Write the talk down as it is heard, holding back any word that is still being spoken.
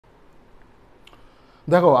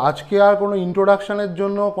দেখো আজকে আর কোনো ইন্ট্রোডাকশনের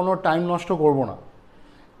জন্য কোনো টাইম নষ্ট করব না,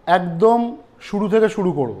 একদম শুরু থেকে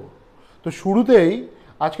শুরু করব। তো শুরুতেই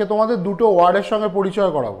আজকে তোমাদের দুটো ওয়ার্ডের সঙ্গে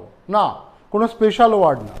পরিচয় করাবো, না কোনো স্পেশাল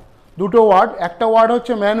ওয়ার্ড না, দুটো ওয়ার্ড। একটা ওয়ার্ড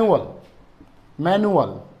হচ্ছে ম্যানুয়াল,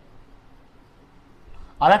 ম্যানুয়াল,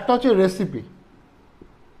 আর একটা হচ্ছে রেসিপি।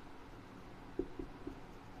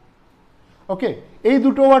 ওকে, এই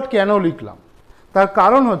দুটো ওয়ার্ড কেন লিখলাম তার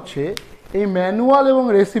কারণ হচ্ছে এই ম্যানুয়াল এবং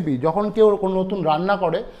রেসিপি যখন কেউ কোনো নতুন রান্না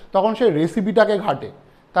করে তখন সে রেসিপিটাকে ঘাটে।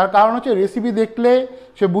 তার কারণ হচ্ছে রেসিপি দেখলে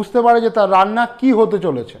সে বুঝতে পারে যে তার রান্না কি হতে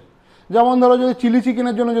চলেছে। যেমন ধরো যদি চিলি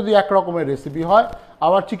চিকেনের জন্য যদি এক রকমের রেসিপি হয়,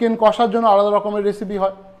 আবার চিকেন কষার জন্য আলাদা রকমের রেসিপি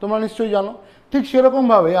হয়, তোমরা নিশ্চয়ই জানো। ঠিক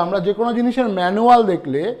সেরকমভাবে আমরা যে কোনো জিনিসের ম্যানুয়াল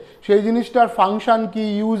দেখলে সেই জিনিসটার ফাংশন কি,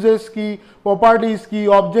 ইউজেস কি, প্রপার্টিস কি,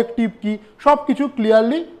 অবজেক্টিভ কি, সব কিছু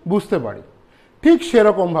ক্লিয়ারলি বুঝতে পারি। ঠিক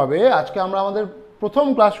সেরকমভাবে আজকে আমরা আমাদের প্রথম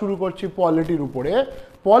ক্লাস শুরু করছি পলিটির উপরে।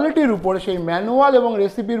 পলিটির উপরে সেই ম্যানুয়াল এবং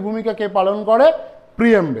রেসিপির ভূমিকা কে পালন করে?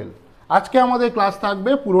 প্রিএমবেল। আজকে আমাদের ক্লাস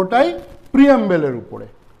থাকবে পুরোটাই প্রিএমবেলের উপরে।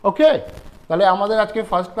 ওকে, তাহলে আমাদের আজকে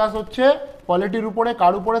ফার্স্ট ক্লাস হচ্ছে পলিটির উপরে।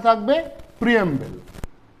 কার উপরে থাকবে? প্রিএমবেল।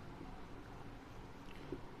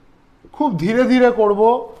 খুব ধীরে ধীরে করব,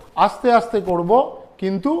 আস্তে আস্তে করব,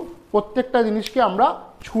 কিন্তু প্রত্যেকটা জিনিসকে আমরা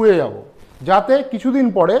ছুঁয়ে যাব, যাতে কিছুদিন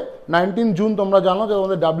পরে 19 জুন তোমরা জানো যে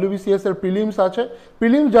তোমাদের WBCS এর প্রিলিমস আছে।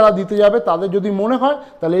 প্রিলিমস যারা দিতে যাবে তাদের যদি মনে হয়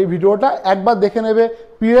তাহলে এই ভিডিওটা একবার দেখে নেবে।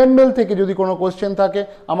 প্রিএমবেল থেকে যদি কোনো কোশ্চেন থাকে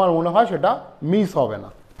আমার মনে হয় সেটা মিস হবে না।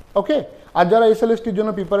 ওকে, আর যারা SLSTর জন্য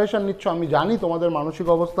প্রিপারেশান নিচ্ছ, আমি জানি তোমাদের মানসিক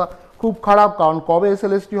অবস্থা খুব খারাপ, কারণ কবে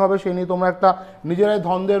SLST হবে সেই নিয়ে তোমরা একটা নিজেরাই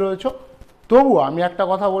ধন্দে রয়েছো। তবুও আমি একটা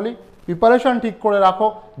কথা বলি, প্রিপারেশান ঠিক করে রাখো,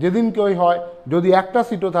 যেদিন কেউই হয় যদি একটা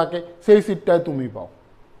সিটও থাকে সেই সিটটায় তুমি পাও।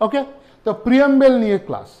 ওকে, তো প্রিএমবেল নিয়ে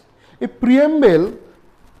ক্লাস। এই প্রিএমবেল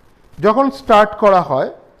যখন স্টার্ট করা হয়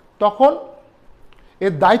তখন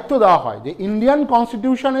এর দায়িত্ব দেওয়া হয় যে ইন্ডিয়ান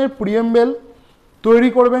কনস্টিটিউশনের প্রিএমবেল তৈরি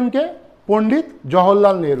করবেন কে? পণ্ডিত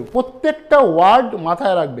জওহরলাল নেহেরু। প্রত্যেকটা ওয়ার্ড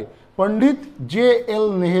মাথায় রাখবে, পণ্ডিত JL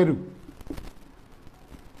নেহেরু,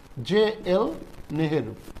 JL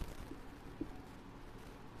নেহেরু।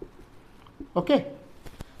 ওকে,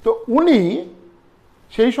 তো উনি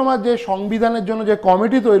সেই সময় যে সংবিধানের জন্য যে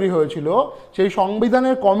কমিটি তৈরি হয়েছিল সেই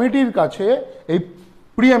সংবিধানের কমিটির কাছে এই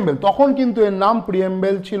প্রিএমবেল, তখন কিন্তু এর নাম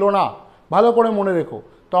প্রিএমবেল ছিল না, ভালো করে মনে রেখো,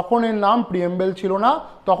 তখন এর নাম প্রিএমবেল ছিল না,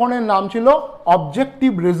 তখন এর নাম ছিল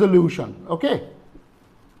অবজেক্টিভ রেজলিউশন। ওকে,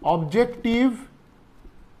 অবজেক্টিভ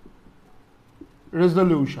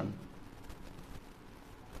রেজলিউশন।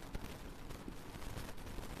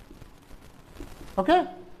 ওকে,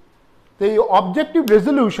 তো এই অবজেক্টিভ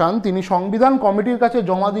রেজলিউশন তিনি সংবিধান কমিটির কাছে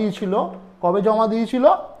জমা দিয়েছিল। কবে জমা দিয়েছিল?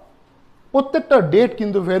 প্রত্যেকটা ডেট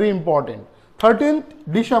কিন্তু ভেরি ইম্পর্টেন্ট। 13th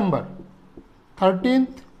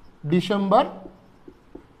December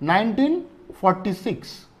 1946।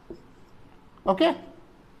 ওকে,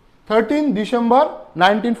 13 ডিসেম্বর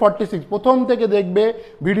 1946। প্রথম থেকে দেখবে,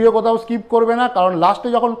 ভিডিও কোথাও স্কিপ করবে না, কারণ লাস্টে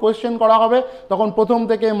যখন কোয়েশ্চেন করা হবে তখন প্রথম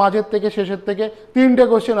থেকে, মাঝের থেকে, শেষের থেকে তিনটে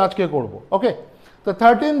কোয়েশ্চেন আজকে করব। ওকে, তো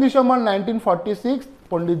 13 December 1946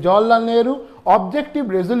 Pandit Jawaharlal Nehru objective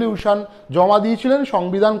resolution জমা দিয়েছিলেন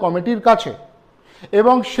সংবিধান কমিটির কাছে,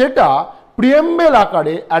 এবং সেটা প্রিএমবেল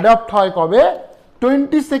আকারে অ্যাডপ্ট হয় কবে?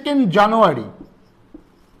 22 জানুয়ারি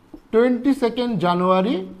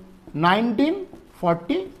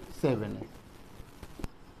 1947।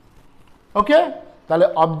 ওকে, তাহলে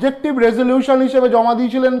অবজেক্টিভ রেজলিউশন হিসেবে জমা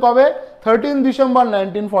দিয়েছিলেন কবে? 13 ডিসেম্বর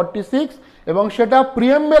 1946, এবং সেটা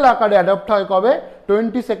প্রিএমবেল আকারে অ্যাডপ্ট হয় কবে?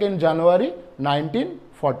 22 জানুয়ারি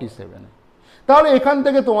 1947। তাহলে এখান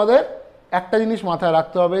থেকে তোমাদের একটা জিনিস মাথায়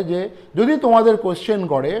রাখতে হবে যে যদি তোমাদের কোশ্চেন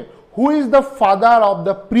করে who is the father of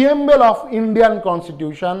the preamble of Indian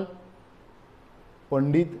constitution?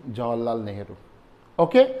 Pandit Jawaharlal Nehru.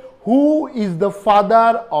 Okay, who is the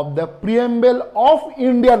father of the preamble of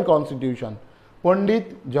Indian constitution? Pandit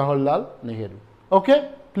Jawaharlal Nehru. Okay,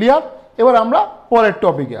 clear? এবার আমরা পরের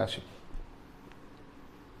টপিকে আসি।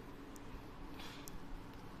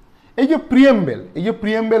 এই যে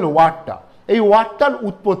প্রিএমবেল ওয়ার্ডটা, এই ওয়ার্ডটার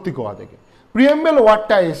উৎপত্তি কোথা থেকে? প্রিএমবেল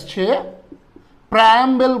ওয়ার্ডটা এসছে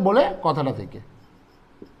প্রায়াম্বেল বলে কথাটা থেকে,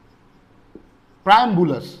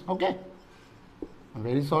 প্রায়াম্বুলাস। ওকে,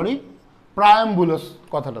 ভেরি সরি, প্রায়াম্বুলাস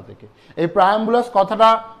কথাটা থেকে। এই প্রায়াম্বুলাস কথাটা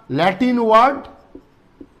ল্যাটিন ওয়ার্ড,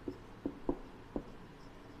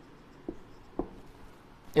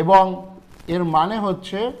 এবং এর মানে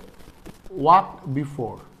হচ্ছে ওয়াক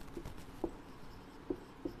বিফোর,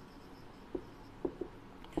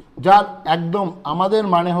 যার একদম আমাদের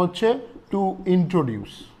মানে হচ্ছে টু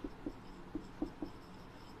ইন্ট্রোডিউস।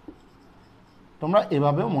 তোমরা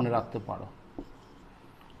এভাবেও মনে রাখতে পারো।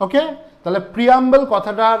 ওকে, তাহলে প্রিয়াম্বল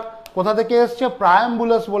কথাটার কোথা থেকে এসছে?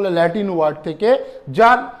 প্রায়াম্বুলাস বলে ল্যাটিন ওয়ার্ড থেকে,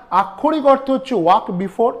 যার আক্ষরিক অর্থ হচ্ছে ওয়াক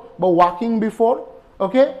বিফোর বা ওয়াকিং বিফোর।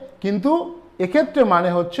 ওকে, কিন্তু এক্ষেত্রে মানে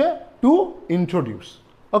হচ্ছে টু ইন্ট্রোডিউস।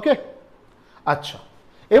 ওকে, আচ্ছা,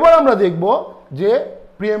 এবার আমরা দেখব যে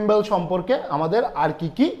প্রিএম্বল সম্পর্কে আমাদের আর কি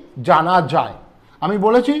কি জানা যায়। আমি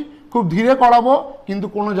বলেছি খুব ধীরে করাবো, কিন্তু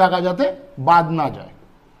কোনো জায়গা যাতে বাদ না যায়।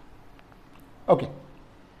 ওকে,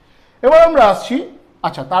 এবার আমরা আসছি।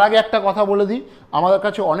 আচ্ছা, তার আগে একটা কথা বলে দিই, আমাদের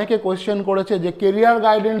কাছে অনেকে কোয়েশ্চেন করেছে যে কেরিয়ার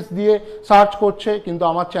গাইডেন্স দিয়ে সার্চ করছে কিন্তু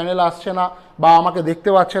আমার চ্যানেল আসছে না বা আমাকে দেখতে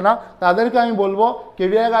পাচ্ছে না। তাদেরকে আমি বলবো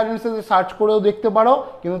কেরিয়ার গাইডেন্সে সার্চ করেও দেখতে পারো,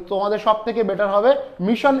 কিন্তু তোমাদের সব থেকে বেটার হবে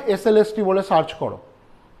মিশন SLST বলে সার্চ করো।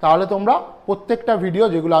 তাহলে তোমরা প্রত্যেকটা ভিডিও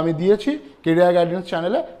যেগুলো আমি দিয়েছি কেরিয়ার গাইডেন্স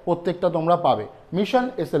চ্যানেলে প্রত্যেকটা তোমরা পাবে, মিশন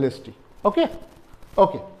SLST। ওকে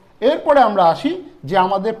ওকে, এরপরে আমরা আসি যে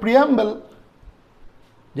আমাদের প্রিয়াম্বল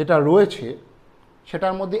যেটা রয়েছে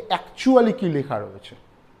সেটার মধ্যে অ্যাকচুয়ালি কী লেখা রয়েছে।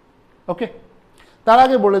 ওকে, তার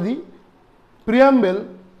আগে বলে দিই প্রিয়াম্বল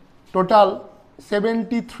টোটাল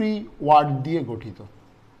 73 ওয়ার্ড দিয়ে গঠিত।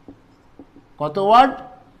 কত ওয়ার্ড?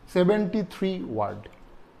 73 ওয়ার্ড।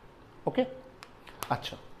 ওকে,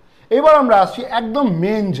 আচ্ছা, এবার আমরা আসছি একদম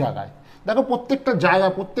মেন জায়গায়। দেখো প্রত্যেকটা জায়গা,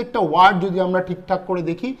 প্রত্যেকটা ওয়ার্ড যদি আমরা ঠিকঠাক করে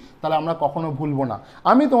দেখি তাহলে আমরা কখনো ভুলবো না।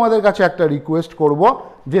 আমি তোমাদের কাছে একটা রিকোয়েস্ট করব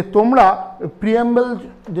যে তোমরা প্রিয়াম্বল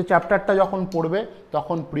যে চ্যাপ্টারটা যখন পড়বে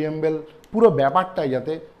তখন প্রিয়াম্বল পুরো ব্যাপারটাই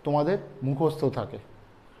যাতে তোমাদের মুখস্থ থাকে।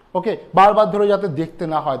 ওকে, বারবার ধরে যাতে দেখতে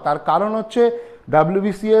না হয়। তার কারণ হচ্ছে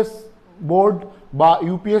WBCS বোর্ড বা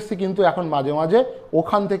UPSC কিন্তু এখন মাঝে মাঝে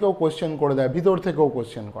ওখান থেকেও কোয়েশ্চেন করে দেয়, ভিতর থেকেও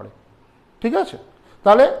কোয়েশ্চেন করে। ঠিক আছে,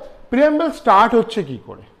 তাহলে প্রিয়াম্বল স্টার্ট হচ্ছে কি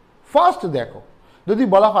করে? ফার্স্ট দেখো, যদি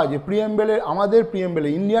বলা হয় যে প্রিয়াম্বলের, আমাদের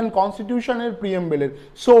প্রিয়াম্বলের, ইন্ডিয়ান কনস্টিটিউশনের প্রিয়াম্বলের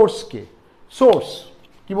সোর্স কে? সোর্স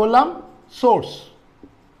কি বললাম? সোর্স।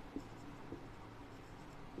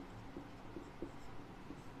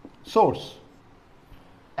 সোর্স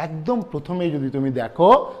একদম প্রথমেই যদি তুমি দেখো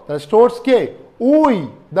তাহলে source K? We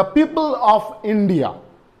the people of India.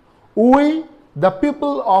 We the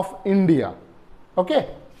people of India. ওকে,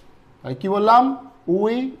 কি বললাম?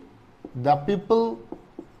 We the people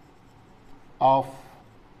of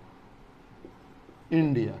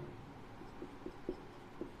India.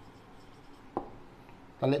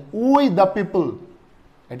 তাহলে উই দ্য পিপল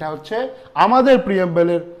এটা হচ্ছে আমাদের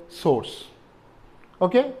প্রিয়াম্বলের সোর্স।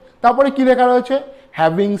 ওকে, তারপরে কি লেখা রয়েছে?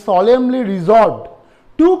 Having সলেমলি resolved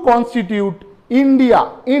two constitute India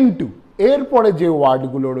into, এরপরে যে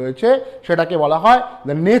ওয়ার্ডগুলো রয়েছে সেটাকে বলা হয়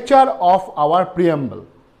the nature of our preamble.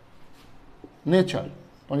 Nature,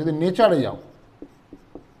 তুমি যদি নেচারে যাও,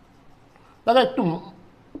 দেখো একটু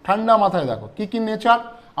ঠান্ডা মাথায় দেখো কি কি নেচার,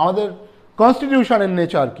 আমাদের কনস্টিটিউশনের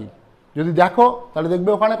নেচার কি। যদি দেখো তাহলে দেখবে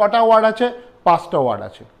ওখানে কটা ওয়ার্ড আছে? 5টা ওয়ার্ড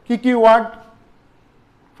আছে। কি কি ওয়ার্ড?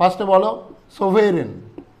 ফার্স্টে বলো সোভেরেন,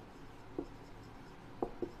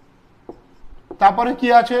 তারপরে কি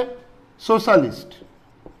আছে? সোশ্যালিস্ট,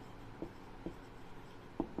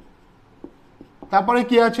 তারপরে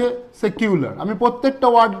কি আছে? সেকুলার। আমি প্রত্যেকটা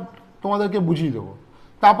ওয়ার্ড তোমাদেরকে বুঝিয়ে দেবো।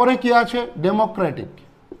 তারপরে কি আছে? ডেমোক্রেটিক,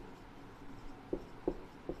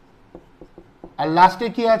 আর লাস্টে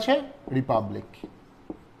কি আছে? রিপাবলিক।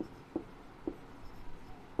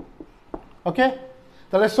 ওকে,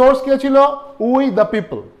 তাহলে সোর্স কে ছিল? We the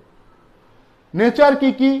people. নেচার কি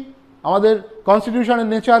কি? আমাদের কনস্টিটিউশনের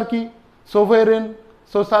নেচার কি? সোভেরেন,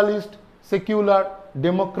 সোশ্যালিস্ট, সেকুলার,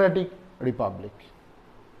 ডেমোক্রেটিক, রিপাবলিক।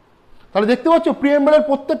 তাহলে দেখতে পাচ্ছ প্রিয়াম্বলের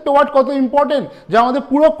প্রত্যেকটা ওয়ার্ড কত ইম্পর্টেন্ট, যে আমাদের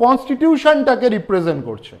পুরো কনস্টিটিউশনটাকে রিপ্রেজেন্ট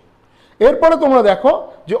করছে। এরপরে তোমরা দেখো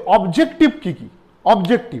যে অবজেক্টিভ কি কি।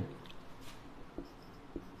 অবজেক্টিভ,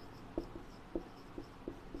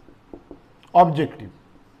 অবজেক্টিভ,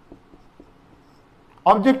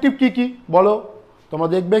 অবজেক্টিভ কি কি বলো? তোমরা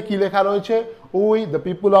দেখবে কি লেখা রয়েছে? We the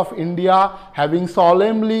people of India having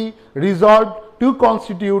সলেমলি resolved two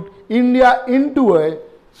constitute India into a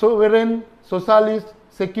সোভেরেন, socialist,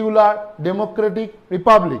 secular, democratic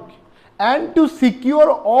republic and to secure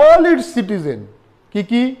all its citizens কি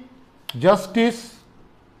কি? justice,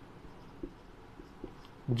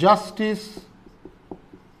 justice,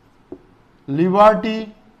 liberty,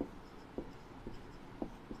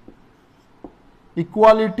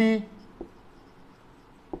 equality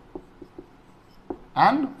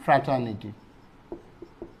and fraternity।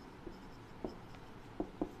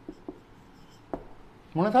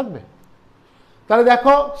 মনে থাকবে? তাহলে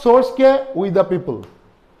দেখো source K? We the people.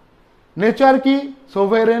 Nature কি?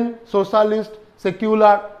 সোভেরেন, socialist,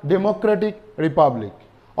 secular, Democratic, Republic.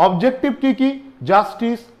 Objective কি কি?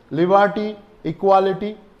 Justice, liberty,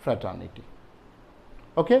 equality, fraternity.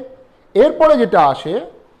 ওকে, এরপরে যেটা আসে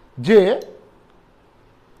যে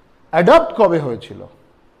অ্যাডপ্ট কবে হয়েছিল।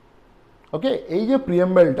 ওকে, এই যে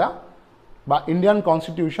প্রিয়াম্বলটা বা ইন্ডিয়ান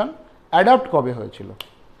কনস্টিটিউশন অ্যাডপ্ট কবে হয়েছিল?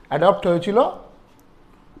 অ্যাডপ্ট হয়েছিল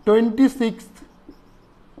 26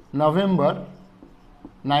 নভেম্বর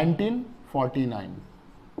 1949।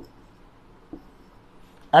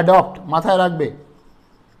 অ্যাডপ্ট মাথায় রাখবে,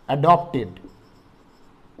 অ্যাডপ্টেড,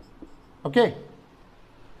 ওকে।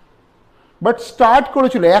 বাট স্টার্ট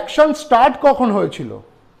করেছিল, অ্যাকশন স্টার্ট কখন হয়েছিল?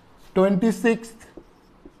 26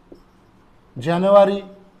 জানুয়ারি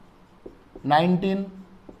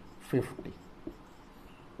 1950।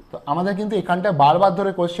 তো আমাদের কিন্তু এখানটায় বারবার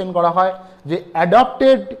ধরে কোয়েশ্চেন করা হয় যে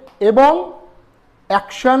অ্যাডপ্টেড এবং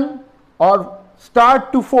action or start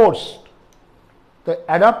to force. তো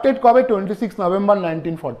অ্যাডপ্টেড কবে? 26 নভেম্বর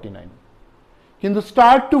 1949, কিন্তু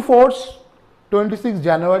স্টার্ট টু ফোর্স 26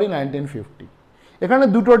 জানুয়ারি 1950। এখানে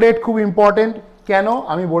দুটো ডেট খুব ইম্পর্টেন্ট। কেন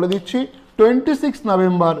আমি বলে দিচ্ছি। 26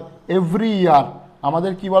 নভেম্বর এভরি ইয়ার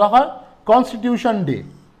আমাদের কি বলা হয়? Constitution day.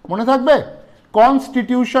 মনে থাকবে,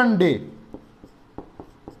 কনস্টিটিউশন ডে,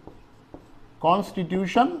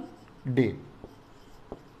 কনস্টিটিউশন ডে,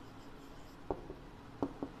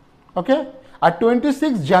 ওকে। আর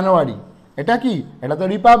 26 জানুয়ারি এটা কি? এটা তো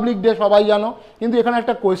রিপাবলিক ডে, সবাই জানো। কিন্তু এখানে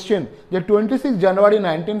একটা কোয়েশ্চেন যে 26 জানুয়ারি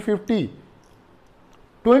 1950,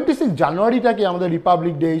 26 জানুয়ারিটাকে আমাদের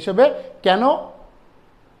রিপাবলিক ডে হিসেবে কেন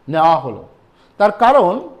নেওয়া হলো? তার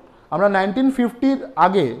কারণ আমরা 1950-র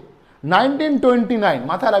আগে 1929,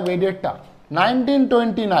 মাথায় রাখবে এই ডেটটা,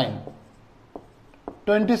 1929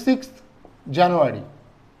 26 জানুয়ারি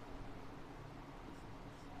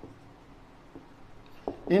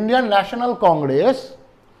ইন্ডিয়ান ন্যাশনাল কংগ্রেস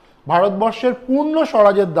ভারতবর্ষের পূর্ণ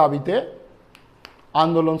স্বরাজের দাবিতে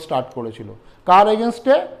আন্দোলন স্টার্ট করেছিল। কার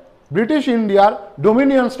এগেনস্টে? ব্রিটিশ ইন্ডিয়ার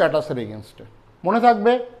ডোমিনিয়ন স্ট্যাটাসের এগেনস্টে। মনে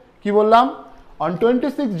থাকবে কি বললাম? On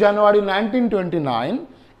 26 January 1929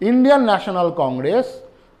 Indian national Congress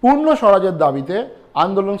পূর্ণ স্বরাজের দাবিতে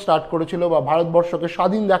আন্দোলন স্টার্ট করেছিল, বা ভারতবর্ষকে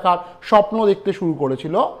স্বাধীন দেখার স্বপ্ন দেখতে শুরু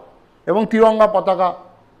করেছিল এবং তিরঙ্গা পতাকা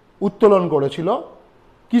উত্তোলন করেছিল।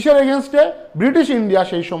 কিসের এগেনস্টে? ব্রিটিশ ইন্ডিয়া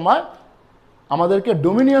সেই সময় আমাদেরকে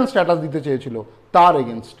ডোমিনিয়ন স্ট্যাটাস দিতে চেয়েছিল, তার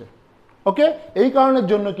এগেনস্টে, ওকে। এই কারণের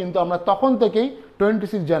জন্য কিন্তু আমরা তখন থেকেই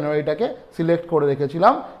 26 জানুয়ারিটাকে সিলেক্ট করে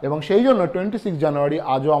রেখেছিলাম, এবং সেই জন্য 26 জানুয়ারি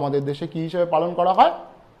আজও আমাদের দেশে কি হিসেবে পালন করা হয়?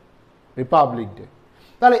 Republic day.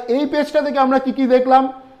 তাহলে এই পেজটা থেকে আমরা কি কি দেখলাম?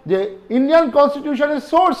 যে Indian কনস্টিটিউশনের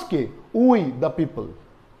source K? We the people.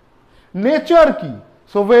 Nature কি?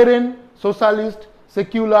 সোভেরেন, socialist,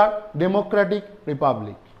 secular, Democratic,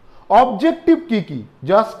 Republic. Objective কি কি?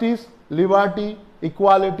 Justice, liberty,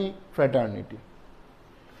 equality, fraternity.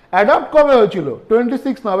 Adopt কবে হয়েছিল?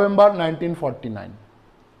 26 নভেম্বর 1949।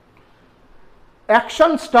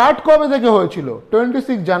 অ্যাকশন স্টার্ট কবে থেকে হয়েছিল?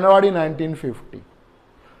 26 জানুয়ারি 1950।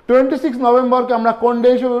 26 নভেম্বরকে আমরা কোন ডে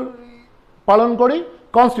হিসেবে পালন করি?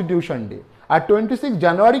 Constitution day. আর 26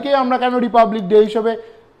 জানুয়ারিকে আমরা কেন রিপাবলিক ডে হিসেবে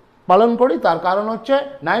পালন করি? তার কারণ হচ্ছে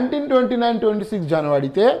 1929 26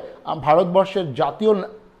 জানুয়ারিতে ভারতবর্ষের জাতীয়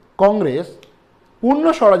কংগ্রেস পূর্ণ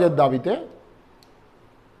স্বরাজের দাবিতে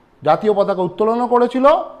জাতীয় পতাকা উত্তোলনও করেছিল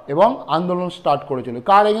এবং আন্দোলন স্টার্ট করেছিল।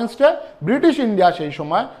 কার এগেনস্টে? ব্রিটিশ ইন্ডিয়া সেই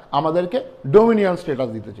সময় আমাদেরকে ডোমিনিয়ন স্ট্যাটাস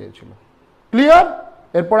দিতে চেয়েছিল। ক্লিয়ার?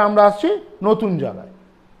 এরপর আমরা আসছি নতুন জায়গায়।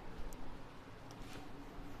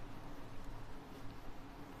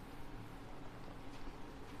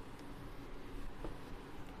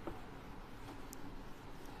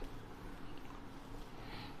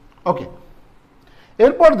 ওকে,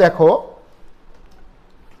 এরপর দেখো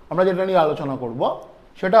আমরা যেটা নিয়ে আলোচনা করব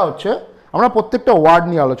সেটা হচ্ছে আমরা প্রত্যেকটা ওয়ার্ড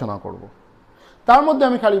নিয়ে আলোচনা করব। তার মধ্যে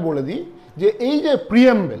আমি খালি বলে দিই যে এই যে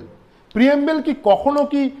প্রিএম্বেল, প্রিএম্বেল কি কখনো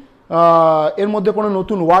কি এর মধ্যে কোনো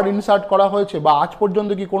নতুন ওয়ার্ড ইনসার্ট করা হয়েছে, বা আজ পর্যন্ত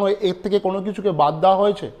কি কোনো এর থেকে কোনো কিছুকে বাদ দেওয়া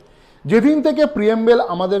হয়েছে? যেদিন থেকে প্রিএম্বেল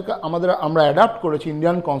আমরা অ্যাডাপ্ট করেছি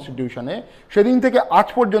ইন্ডিয়ান কনস্টিটিউশনে, সেদিন থেকে আজ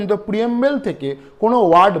পর্যন্ত প্রিএম্বেল থেকে কোনো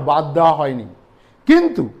ওয়ার্ড বাদ দেওয়া হয়নি।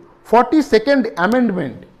 কিন্তু 42nd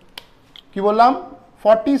অ্যামেন্ডমেন্ট, কি বললাম?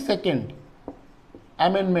 42nd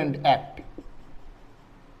অ্যামেন্ডমেন্ট অ্যাক্ট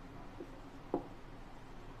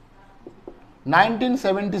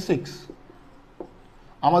 1976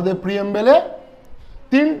 আমাদের প্রিএম্বেলে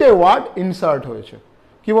 3টে ওয়ার্ড ইনসার্ট হয়েছে।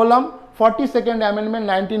 কি বললাম? 42nd অ্যামেন্ডমেন্ট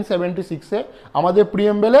 1976-এ আমাদের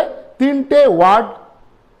প্রিএম্বেলে 3টে ওয়ার্ড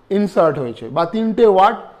ইনসার্ট হয়েছে, বা 3টে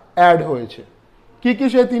ওয়ার্ড অ্যাড হয়েছে। কি কি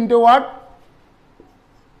সেই 3টে ওয়ার্ড?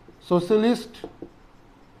 সোশ্যালিস্ট,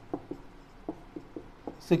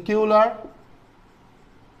 সেকুলার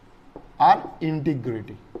আর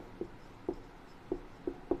ইন্টিগ্রিটি।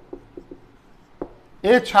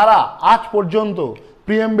 এছাড়া আজ পর্যন্ত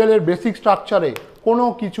প্রিএম্বেলের বেসিক স্ট্রাকচারে কোনো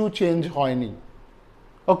কিছু চেঞ্জ হয়নি।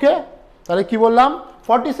 ওকে, তাহলে কি বললাম?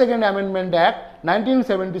 42nd অ্যামেন্ডমেন্ট অ্যাক্ট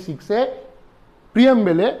 1976-এ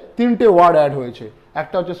প্রিএম্বেলে 3টে ওয়ার্ড অ্যাড হয়েছে।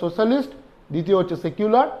 একটা হচ্ছে সোশ্যালিস্ট, দ্বিতীয় হচ্ছে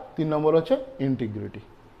সেকুলার, 3 নম্বর হচ্ছে ইন্টিগ্রিটি।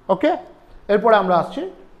 ওকে, এরপরে আমরা আসছি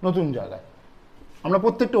নতুন জায়গায়। আমরা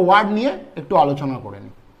প্রত্যেকটা ওয়ার্ড নিয়ে একটু আলোচনা করে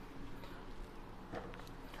নিই।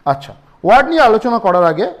 আচ্ছা, ওয়ার্ড নিয়ে আলোচনা করার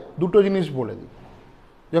আগে দুটো জিনিস বলে দিই।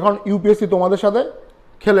 যখন ইউপিএসসি তোমাদের সাথে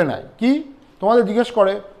খেলে নেয়, কি তোমাদের জিজ্ঞেস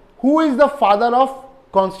করে who is the father of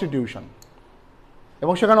constitution,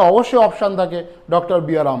 এবং সেখানে অবশ্যই অপশান থাকে ডক্টর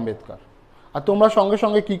বি.আর. আম্বেদকর। আর তোমরা সঙ্গে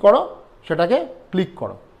সঙ্গে কি করো, সেটাকে ক্লিক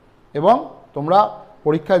করো এবং তোমরা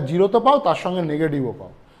পরীক্ষায় 0 তো পাও, তার সঙ্গে নেগেটিভও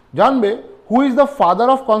পাও। জানবে who is the father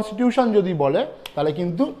of constitution যদি বলে, তাহলে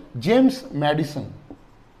কিন্তু James Madison,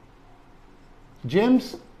 James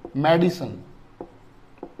Madison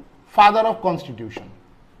father of constitution.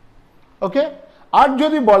 ওকে, আর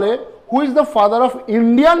যদি বলে who is the father of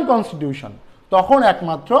Indian constitution, তখন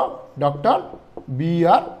একমাত্র ডক্টর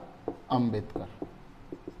বি.আর. আম্বেদকর।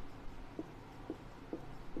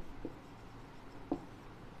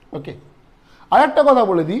 ওকে, আর একটা কথা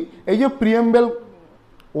বলে দিই, এই যে প্রিএম্বেল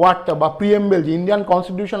ওয়ার্ডটা বা প্রিএম্বেল, যে ইন্ডিয়ান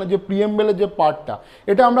কনস্টিটিউশনের যে প্রিএম্বেলের যে পার্টটা,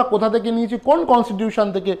 এটা আমরা কোথা থেকে নিয়েছি, কোন কনস্টিটিউশন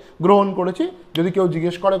থেকে গ্রহণ করেছি, যদি কেউ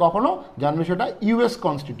জিজ্ঞেস করে কখনো, জানবে সেটা ইউএস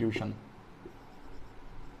কনস্টিটিউশন,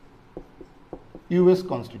 ইউএস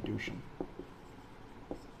কনস্টিটিউশন।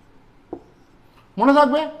 মনে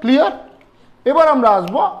থাকবে? ক্লিয়ার? এবার আমরা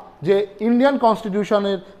আসবো যে ইন্ডিয়ান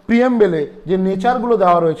কনস্টিটিউশনের প্রিএম্বেলে যে নেচারগুলো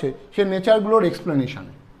দেওয়া রয়েছে, সেই নেচারগুলোর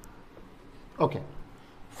এক্সপ্লেনেশনে। ওকে,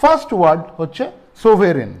 ফার্স্ট ওয়ার্ড হচ্ছে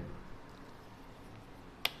সোভেরেন।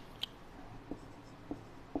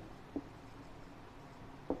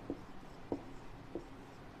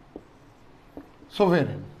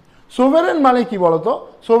 সোভেরেন, সোভেরেন মানে কি বলতো?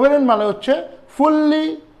 সোভেরেন মানে হচ্ছে fully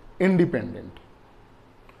independent.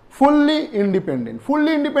 Fully independent,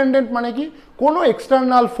 fully independent মানে কি, কোনো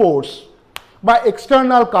এক্সটার্নাল ফোর্স বা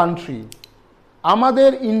এক্সটার্নাল কান্ট্রি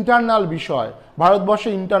আমাদের ইন্টারনাল বিষয়,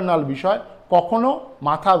 ভারতবর্ষের ইন্টারনাল বিষয় কখনো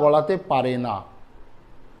মাথা গলাতে পারে না।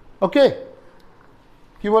 ওকে,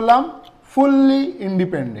 কি বললাম? Fully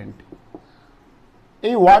independent.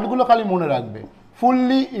 এই ওয়ার্ডগুলো খালি মনে রাখবে,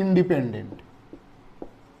 fully independent,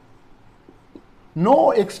 no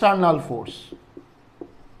external force,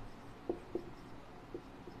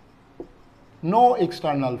 no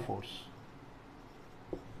external force.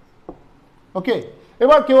 ওকে,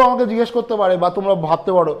 এবার কেউ আমাকে জিজ্ঞেস করতে পারে বা তোমরা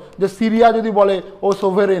ভাবতে পারো যে সিরিয়া যদি বলে ও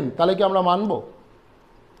সোভেরেন, তাহলে কি আমরা মানব?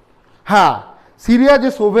 হ্যাঁ, সিরিয়া যে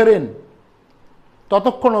সোভেরেন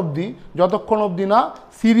ততক্ষণ অবধি যতক্ষণ অবধি না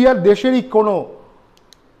সিরিয়ার দেশেরই কোনো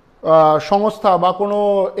সংস্থা বা কোনো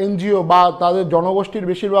এনজিও বা তাদের জনগোষ্ঠীর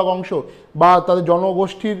বেশিরভাগ অংশ বা তাদের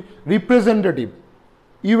জনগোষ্ঠীর রিপ্রেজেন্টেটিভ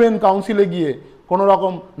ইউএন কাউন্সিলে গিয়ে কোনো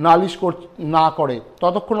রকম নালিশ না করে,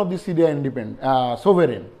 ততক্ষণ অবধি সিরিয়া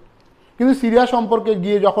সোভেরেন। কিন্তু সিরিয়া সম্পর্কে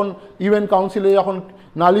গিয়ে যখন ইউএন কাউন্সিলে যখন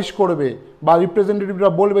নালিশ করবে বা রিপ্রেজেন্টেটিভরা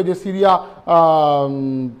বলবে যে সিরিয়া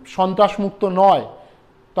সন্ত্রাসমুক্ত নয়,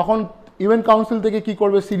 তখন ইউএন কাউন্সিল থেকে কি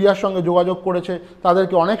করবে, সিরিয়ার সঙ্গে যোগাযোগ করেছে,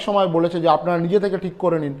 তাদেরকে অনেক সময় বলেছে যে আপনারা নিজে থেকে ঠিক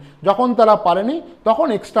করে নিন। যখন তারা পারেনি, তখন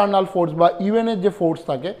এক্সটার্নাল ফোর্স বা ইউএনের যে ফোর্স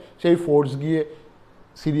থাকে, সেই ফোর্স গিয়ে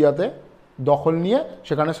সিরিয়াতে দখল নিয়ে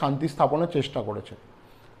সেখানে শান্তি স্থাপনের চেষ্টা করেছে।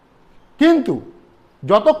 কিন্তু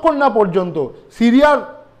যতক্ষণ না পর্যন্ত সিরিয়ার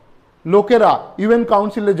লোকেরা ইউএন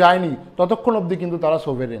কাউন্সিলে যায়নি, ততক্ষণ অবধি কিন্তু তারা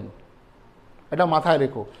সোভেরেন। এটা মাথায়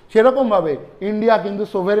রেখো। সেরকমভাবে ইন্ডিয়া কিন্তু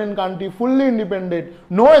সোভেরেন country, fully independent,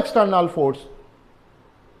 no external force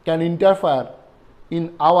can ইন্টারফায়ার in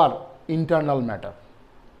our internal matter.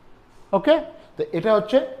 ওকে, তো এটা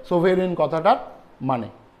হচ্ছে সোভেরেন কথাটার মানে।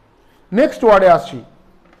 নেক্সট ওয়ার্ডে আসছি,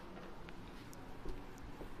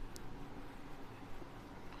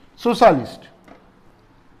 সোশ্যালিস্ট।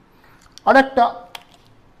 আর একটা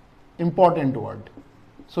ইম্পর্টেন্ট ওয়ার্ড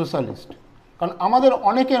সোশ্যালিস্ট, কারণ আমাদের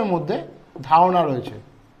অনেকের মধ্যে ধারণা রয়েছে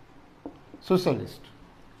সোশ্যালিস্ট।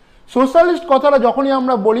 সোশ্যালিস্ট কথাটা যখনই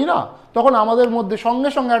আমরা বলি না, তখন আমাদের মধ্যে সঙ্গে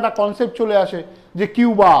সঙ্গে একটা কনসেপ্ট চলে আসে যে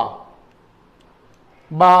কিউবা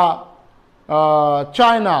বা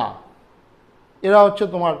চায়না, এরা হচ্ছে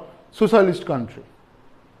তোমার সোশ্যালিস্ট কান্ট্রি।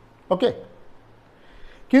 ওকে,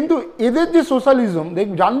 কিন্তু এদের যে সোশ্যালিজম,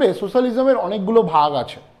 জানবে সোশ্যালিজমের অনেকগুলো ভাগ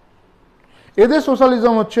আছে। এদের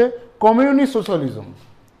সোশ্যালিজম হচ্ছে কমিউনিস্ট সোশ্যালিজম।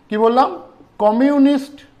 কি বললাম?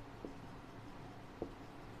 Communist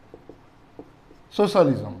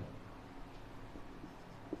socialism.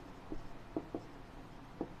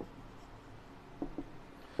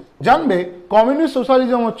 জানবে কমিউনিস্ট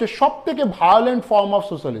সোশ্যালিজম হচ্ছে সব থেকে ভায়োলেন্ট ফর্ম অফ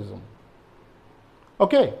সোশ্যালিজম।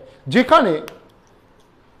 ওকে, যেখানে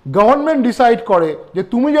গভর্নমেন্ট ডিসাইড করে যে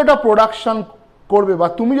তুমি যেটা প্রোডাকশন করবে বা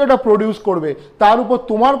তুমি যেটা প্রডিউস করবে, তার উপর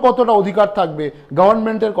তোমার কতটা অধিকার থাকবে,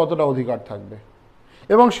 গভর্নমেন্টের কতটা অধিকার থাকবে।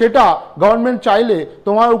 এবং সেটা গভর্নমেন্ট চাইলে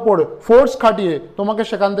তোমার উপর ফোর্স খাটিয়ে তোমাকে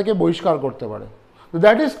সেখান থেকে বহিষ্কার করতে পারে।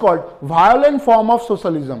 That is called violent form of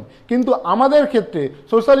socialism. কিন্তু আমাদের ক্ষেত্রে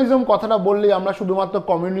সোশ্যালিজম কথাটা বললেই আমরা শুধুমাত্র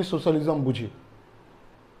কমিউনিস্ট সোশ্যালিজম বুঝি।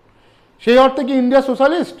 সেই অর্থে কি ইন্ডিয়া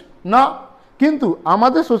সোশ্যালিস্ট? না, কিন্তু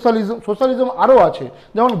আমাদের সোশ্যালিজম আরও আছে,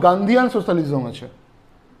 যেমন গান্ধীয়ান সোশ্যালিজম আছে,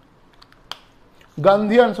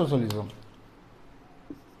 গান্ধীয়ান সোশ্যালিজম।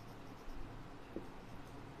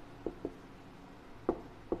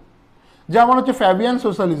 যেমন হচ্ছে ফ্যাবিয়ান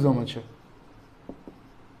সোশ্যালিজম আছে।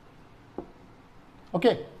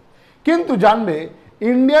 ওকে, কিন্তু জানবে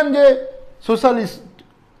ইন্ডিয়ান যে সোশ্যালিস্ট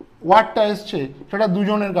ওয়ার্ডটা এসছে সেটা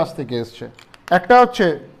দুজনের কাছ থেকে এসছে। একটা হচ্ছে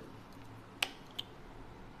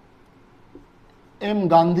এম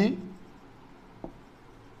গান্ধী,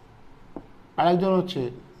 আর একজন হচ্ছে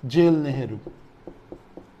জেল নেহেরু।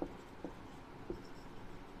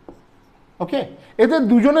 ওকে, এদের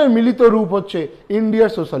দুজনের মিলিত রূপ হচ্ছে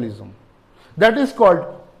ইন্ডিয়ার সোশ্যালিজম। দ্যাট ইজ কল্ড,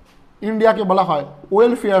 ইন্ডিয়াকে বলা হয়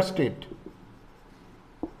ওয়েলফেয়ার স্টেট।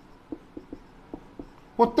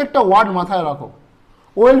 প্রত্যেকটা ওয়ার্ড মাথায় রাখো,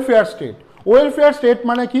 ওয়েলফেয়ার স্টেট। ওয়েলফেয়ার স্টেট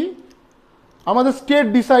মানে কি? আমাদের স্টেট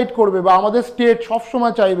ডিসাইড করবে, বা আমাদের স্টেট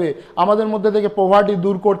সবসময় চাইবে আমাদের মধ্যে থেকে পভার্টি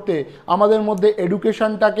দূর করতে, আমাদের মধ্যে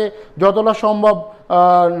এডুকেশনটাকে যতটা সম্ভব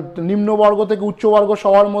নিম্নবর্গ থেকে উচ্চবর্গ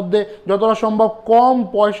সবার মধ্যে যতটা সম্ভব কম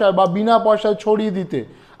পয়সায় বা বিনা পয়সায় ছড়িয়ে দিতে,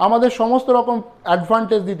 আমাদের সমস্ত রকম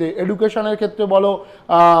অ্যাডভান্টেজ দিতে, এডুকেশনের ক্ষেত্রে বলো,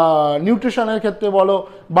 নিউট্রিশনের ক্ষেত্রে বলো,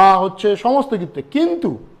 বা হচ্ছে সমস্ত ক্ষেত্রে। কিন্তু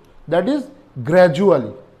দ্যাট ইজ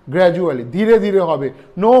গ্র্যাজুয়ালি ধীরে ধীরে হবে,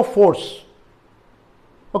 নো ফোর্স।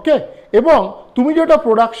 ওকে, এবং তুমি যেটা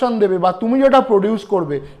প্রোডাকশন দেবে বা তুমি যেটা প্রডিউস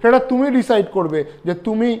করবে সেটা তুমি ডিসাইড করবে। যে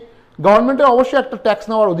তুমি, গভর্নমেন্টের অবশ্যই একটা ট্যাক্স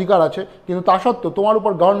নেওয়ার অধিকার আছে, কিন্তু তা সত্ত্বেও তোমার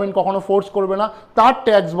উপর গভর্নমেন্ট কখনো ফোর্স করবে না, তার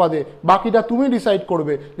ট্যাক্স বাদে বাকিটা তুমি ডিসাইড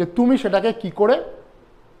করবে যে তুমি সেটাকে কি করে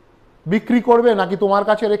বিক্রি করবে, নাকি তোমার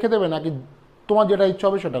কাছে রেখে দেবে, নাকি তোমার যেটা ইচ্ছা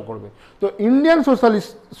হবে সেটা করবে। তো ইন্ডিয়ান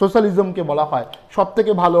সোশ্যালিজমকে বলা হয় সব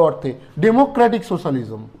থেকে ভালো অর্থে ডেমোক্রেটিক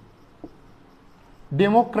সোশ্যালিজম।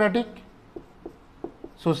 Democratic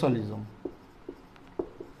socialism.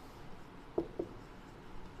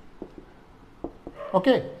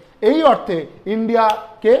 ওকে, এই অর্থে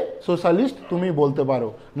ইন্ডিয়াকে সোশ্যালিস্ট তুমি বলতে পারো।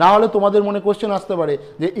 না হলে তোমাদের মনে কোশ্চেন আসতে পারে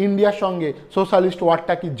যে ইন্ডিয়ার সঙ্গে সোশ্যালিস্ট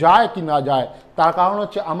ওয়ার্ডটা কি যায় কি না যায়। তার কারণ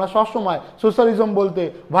হচ্ছে আমরা সবসময় সোশ্যালিজম বলতে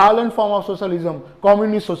violent form of socialism,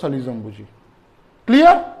 communist socialism বুঝি।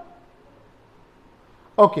 ক্লিয়ার?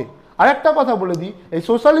 ওকে, আরেকটা কথা বলে দিই, এই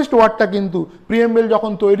সোশ্যালিস্ট ওয়ার্ডটা কিন্তু প্রিএমবেল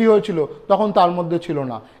যখন তৈরি হয়েছিল তখন তার মধ্যে ছিল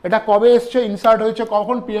না। এটা কবে এসছে, ইনসার্ট হয়েছে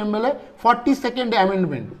কখন? প্রিএমবেলে 42nd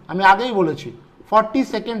অ্যামেন্ডমেন্ট। আমি আগেই বলেছি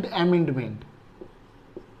 42nd অ্যামেন্ডমেন্ট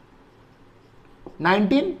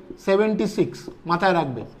 1976, মাথায়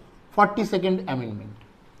রাখবে 42nd অ্যামেন্ডমেন্ট।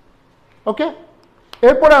 ওকে,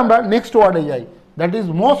 এরপরে আমরা নেক্সট ওয়ার্ডে যাই, that is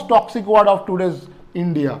most toxic word of today's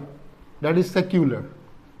India, that is secular.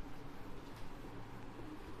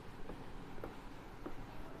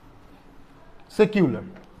 Secular,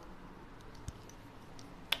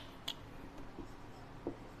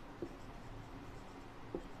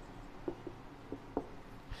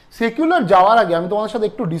 secular যাওয়ার আগে আমি তোমাদের সাথে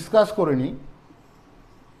একটু ডিসকাস করে নিই।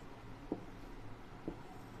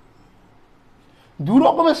 দু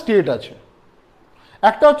রকমের স্টেট আছে,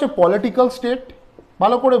 একটা হচ্ছে পলিটিক্যাল স্টেট,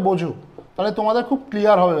 ভালো করে বোঝো তাহলে তোমাদের খুব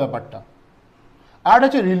ক্লিয়ার হবে ব্যাপারটা। আর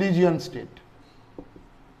হচ্ছে রিলিজিয়ান স্টেট।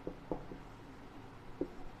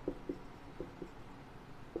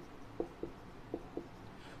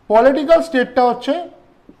 পলিটিক্যাল স্টেটটা হচ্ছে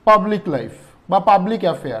পাবলিক লাইফ বা পাবলিক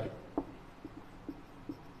অ্যাফেয়ার,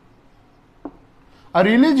 আর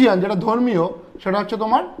রিলিজিয়ান যেটা ধর্মীয় সেটা হচ্ছে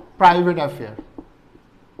তোমার প্রাইভেট অ্যাফেয়ার।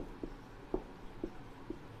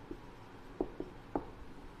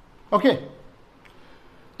 ওকে,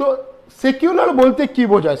 তো সেকুলার বলতে কি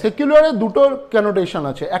বোঝায়? সেকুলারের দুটো ক্যানোটেশন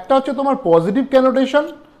আছে, একটা হচ্ছে তোমার পজিটিভ ক্যানোটেশন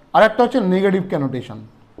আর একটা হচ্ছে নেগেটিভ ক্যানোটেশন।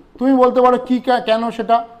 তুমি বলতে পারো কি কেন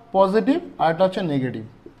সেটা পজিটিভ আর একটা হচ্ছে নেগেটিভ।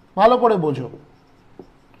 ভালো করে বোঝো,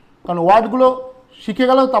 কারণ ওয়ার্ডগুলো শিখে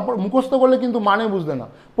গেলেও তারপর মুখস্থ করলে কিন্তু মানে বুঝবে না।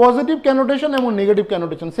 পজিটিভ ক্যানোটেশন এবং নেগেটিভ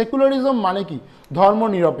ক্যানোটেশন। সেকুলারিজম মানে কি? ধর্ম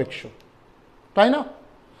নিরপেক্ষ, তাই না?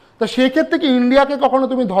 তো সেক্ষেত্রে কি ইন্ডিয়াকে কখনো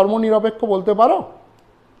তুমি ধর্ম নিরপেক্ষ বলতে পারো?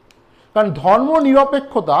 কারণ ধর্ম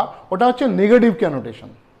নিরপেক্ষতা ওটা হচ্ছে নেগেটিভ ক্যানোটেশন।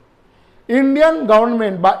 ইন্ডিয়ান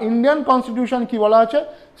গভর্নমেন্ট বা ইন্ডিয়ান কনস্টিটিউশন কি বলা আছে?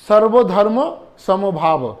 সর্বধর্ম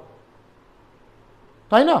সমভাব,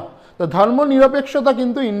 তাই না? তো ধর্ম নিরপেক্ষতা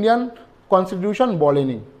কিন্তু ইন্ডিয়ান কনস্টিটিউশন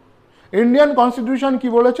বলেনি। ইন্ডিয়ান কনস্টিটিউশন কি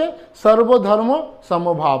বলেছে? সর্বধর্ম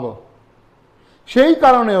সমভাব। সেই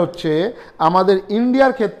কারণে হচ্ছে আমাদের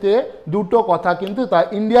ইন্ডিয়ার ক্ষেত্রে দুটো কথা কিন্তু, তা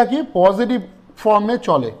ইন্ডিয়া কি পজিটিভ ফর্মে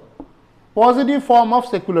চলে, পজিটিভ ফর্ম অফ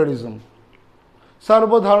সেকুলারিজম।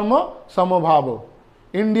 সর্বধর্ম সমভাব।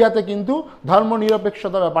 ইন্ডিয়াতে কিন্তু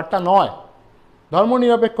ধর্মনিরপেক্ষতা ব্যাপারটা নয়।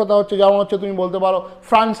 ধর্মনিরপেক্ষতা হচ্ছে যেমন হচ্ছে তুমি বলতে পারো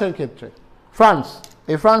ফ্রান্সের ক্ষেত্রে, ফ্রান্স,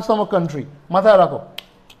 এই ফ্রান্স নামক কান্ট্রি, মাথায় রাখো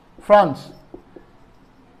ফ্রান্স,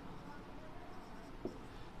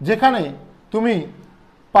 যেখানে তুমি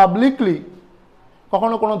পাবলিকলি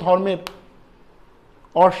কখনো কোনো ধর্মের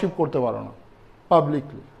অর্শিপ করতে পারো না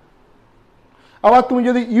পাবলিকলি। আবার তুমি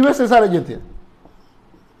যদি ইউএসএসআর এ যেতে,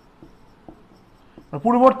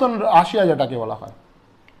 পূর্ববর্তন রাশিয়া যেটাকে বলা হয়,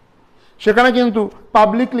 সেখানে কিন্তু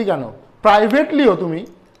পাবলিকলি কেন প্রাইভেটলিও তুমি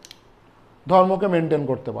ধর্মকে মেনটেন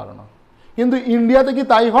করতে পারো না। কিন্তু ইন্ডিয়াতে কি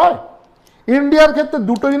তাই হয়? ইন্ডিয়ার ক্ষেত্রে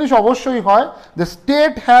দুটো জিনিস অবশ্যই হয়, the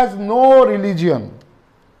state has no religion,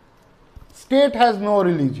 state has no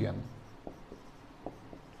religion,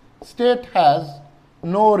 state has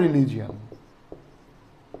no religion.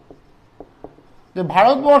 যে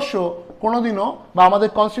ভারতবর্ষ কোনোদিনও বা আমাদের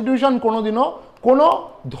কনস্টিটিউশন কোনোদিনও কোনো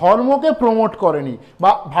ধর্মকে প্রমোট করেনি,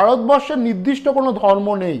 বা ভারতবর্ষের নির্দিষ্ট কোনো ধর্ম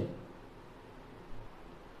নেই।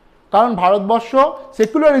 কারণ ভারতবর্ষ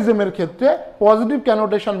সেকুলারিজমের ক্ষেত্রে পজিটিভ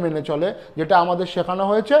ক্যানোটেশন মেনে চলে, যেটা আমাদের শেখানো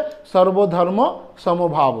হয়েছে সর্বধর্ম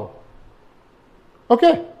সমভাব।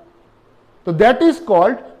 ওকে, তো that is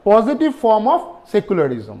called positive form of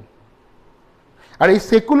secularism. আর এই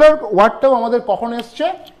সেকুলার ওয়ার্ডটাও আমাদের কখন এসছে?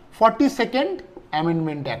 42nd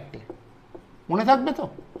amendment অ্যাক্টে। মনে থাকবে তো,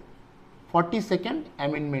 42nd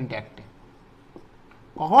অ্যামেন্ডমেন্ট অ্যাক্টে।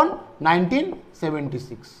 কখন?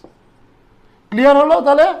 1976। ক্লিয়ার হলো?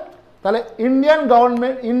 তাহলে তাহলে ইন্ডিয়ান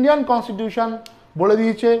গভর্নমেন্ট, ইন্ডিয়ান কনস্টিটিউশন বলে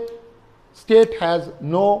দিয়েছে state has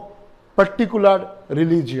no particular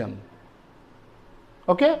religion.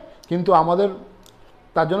 ওকে, কিন্তু আমাদের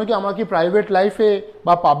তার জন্য কি আমরা কি প্রাইভেট লাইফে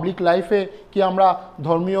বা পাবলিক লাইফে কি আমরা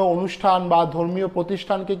ধর্মীয় অনুষ্ঠান বা ধর্মীয়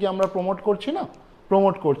প্রতিষ্ঠানকে কি আমরা প্রমোট করছি না?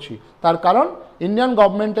 প্রমোট করছি। তার কারণ ইন্ডিয়ান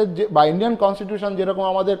গভর্নমেন্টের যে বা ইন্ডিয়ান কনস্টিটিউশন যেরকম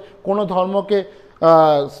আমাদের কোনো ধর্মকে,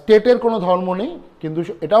 স্টেটের কোনো ধর্ম নেই, কিন্তু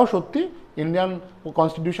এটাও সত্যি ইন্ডিয়ান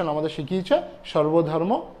কনস্টিটিউশন আমাদের শিখিয়েছে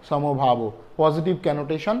সর্বধর্ম সমভাব, positive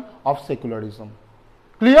ক্যানোটেশন of secularism.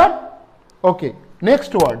 Clear? Okay,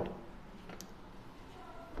 next word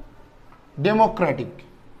Democratic.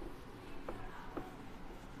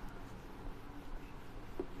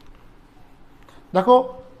 দেখো,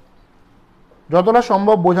 যতটা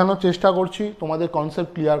সম্ভব বোঝানোর চেষ্টা করছি, তোমাদের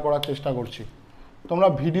কনসেপ্ট ক্লিয়ার করার চেষ্টা করছি, তোমরা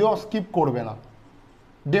ভিডিও স্কিপ করবে না।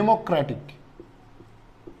 ডেমোক্রেটিক,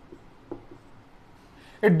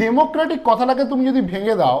 এই ডেমোক্রেটিক কথাটাকে তুমি যদি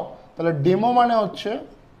ভেঙে দাও, তাহলে ডেমো মানে হচ্ছে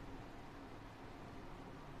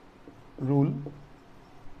রুল,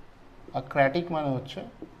 আর ক্র্যাটিক মানে হচ্ছে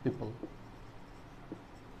পিপল।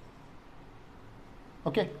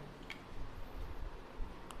 ওকে,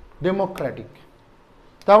 ডেমোক্রেটিক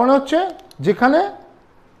তার মানে হচ্ছে যেখানে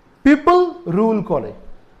পিপল রুল করে,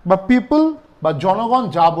 বা পিপল বা জনগণ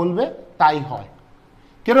যা বলবে তাই হয়।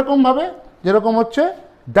 কিরকম ভাবে? যেরকম হচ্ছে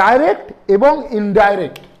ডাইরেক্ট এবং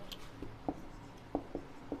indirect,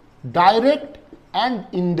 direct and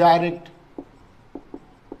indirect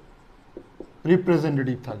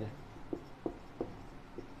representative থাকে,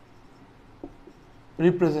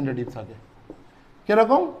 রিপ্রেজেন্টেটিভ থাকে।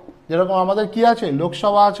 কিরকম? যেরকম আমাদের কি আছে?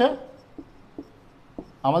 লোকসভা আছে,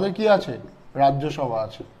 আমাদের কি আছে? রাজ্যসভা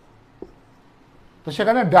আছে। তো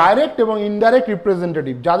সেখানে ডাইরেক্ট এবং ইনডাইরেক্ট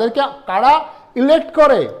রিপ্রেজেন্টেটিভ, যাদেরকে কারা ইলেক্ট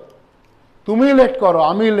করে? তুমি ইলেক্ট করো,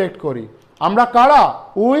 আমি ইলেক্ট করি। আমরা কারা?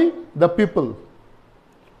 We the people,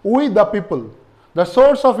 we the people, the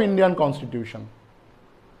source of Indian constitution,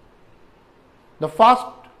 the first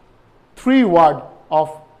 3 word of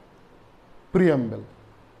preamble.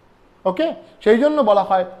 ওকে, সেই জন্য বলা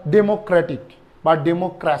হয় ডেমোক্রেটিক বা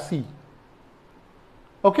ডেমোক্রেসি।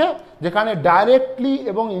 ওকে, যেখানে ডাইরেক্টলি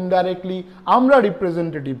এবং ইনডাইরেক্টলি আমরা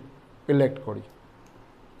রিপ্রেজেন্টেটিভ ইলেক্ট করি।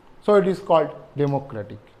 So it is called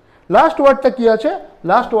Democratic. Last ওয়ার্ডটা কি আছে?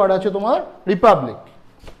 লাস্ট ওয়ার্ড আছে তোমার রিপাবলিক।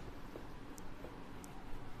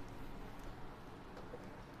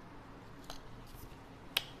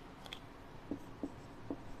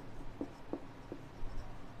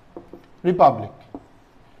 Republic,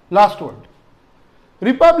 last word.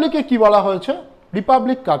 রিপাবলিকে কি বলা হয়েছে?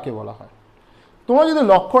 রিপাবলিক কাকে বলা হয়? তোমরা যদি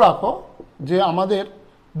লক্ষ্য রাখো যে আমাদের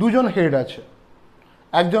দুজন হেড আছে,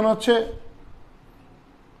 একজন হচ্ছে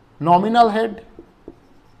নমিনাল হেড,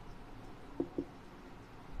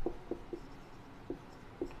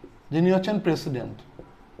 যিনি হচ্ছেন প্রেসিডেন্ট,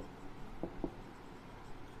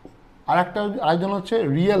 আরেকজন হচ্ছে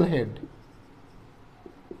রিয়েল হেড,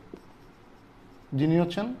 যিনি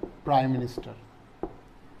হচ্ছেন প্রাইম মিনিস্টার।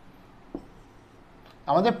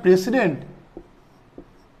 আমাদের প্রেসিডেন্ট,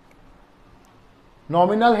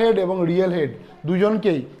 নমিনাল হেড এবং রিয়েল হেড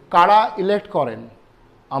দুজনকেই কারা ইলেক্ট করেন?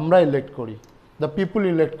 আমরা ইলেক্ট করি। দ্য পিপুল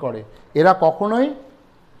ইলেক্ট করে, এরা কখনোই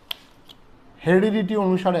হেরিডিটি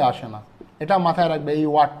অনুসারে আসে না। এটা মাথায় রাখবে, এই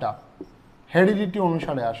ওয়ার্ডটা হেরিডিটি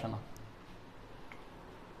অনুসারে আসে না,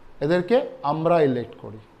 এদেরকে আমরা ইলেক্ট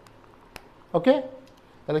করি। ওকে,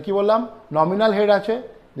 তাহলে কি বললাম, নমিনাল হেড আছে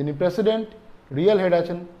যিনি প্রেসিডেন্ট, রিয়েল হেড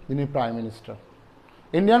আছেন যিনি প্রাইম মিনিস্টার।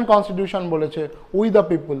 ইন্ডিয়ান কনস্টিটিউশন বলেছে উই দ্য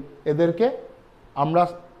পিপল, এদেরকে আমরা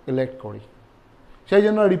ইলেক্ট করি, সেই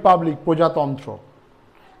জন্য রিপাবলিক, প্রজাতন্ত্র।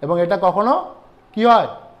 এবং এটা কখনো কি হয়,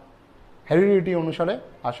 হেরিডিটি অনুসারে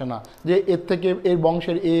আসে না, যে এর থেকে এর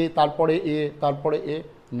বংশের এ তারপরে এ তারপরে এ,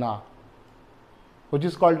 না, হুইচ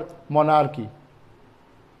ইজ কল্ড মনার্কি,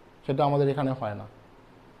 সেটা আমাদের এখানে হয় না।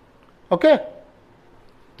 ওকে,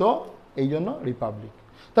 তো এই জন্য রিপাবলিক।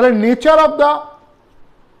 তাহলে নেচার অফ দ্য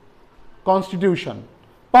কনস্টিটিউশন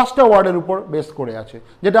 5টা ওয়ার্ডের উপর বেস করে আছে,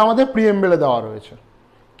 যেটা আমাদের প্রিএম্বেলে দেওয়া রয়েছে।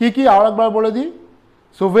 কি কি আর একবার বলে দিই,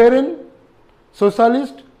 সোভেরেন,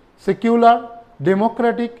 সোশ্যালিস্ট, সেকুলার,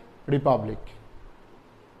 ডেমোক্রেটিক, রিপাবলিক।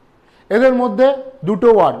 এদের মধ্যে দুটো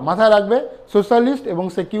ওয়ার্ড মাথায় রাখবে, সোশ্যালিস্ট এবং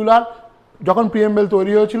সেকুলার যখন প্রিএম্বেল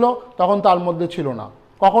তৈরি হয়েছিল তখন তার মধ্যে ছিল না।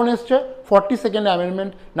 কখন এসছে, 42nd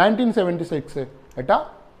অ্যামেন্ডমেন্ট 1976-এ এটা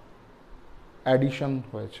অ্যাডিশন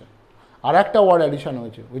হয়েছে। আর একটা ওয়ার্ড অ্যাডিশন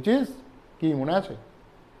হয়েছে, হুইচ ইজ কি মনে আছে,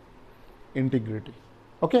 ইন্টিগ্রিটি।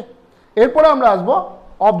 ওকে, এরপরে আমরা আসবো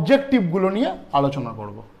অবজেক্টিভগুলো নিয়ে আলোচনা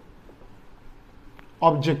করব।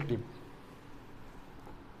 অবজেক্টিভ,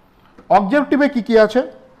 অবজেক্টিভে কি কি আছে,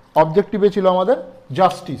 অবজেক্টিভে ছিল আমাদের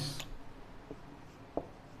জাস্টিস।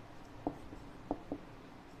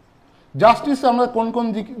 জাস্টিস আমরা কোন কোন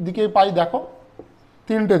দিকে পাই দেখো,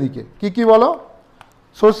 3টে দিকে। কি কি বলো,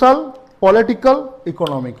 সোশ্যাল, পলিটিক্যাল,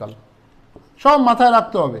 ইকোনমিক্যাল, সব মাথায়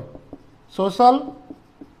রাখতে হবে। Social,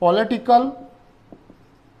 political,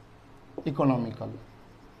 economical.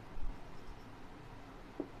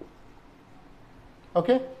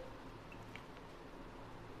 ওকে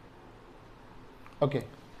ওকে,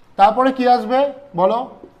 তারপরে কি আসবে বলো,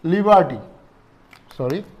 লিবার্টি,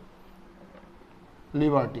 সরি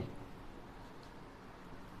লিবার্টি।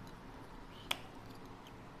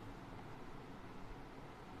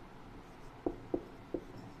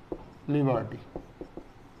 লিবার্টি,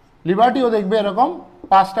 লিবার্টিও দেখবে এরকম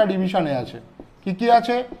 5টা ডিভিশনে আছে। কি কি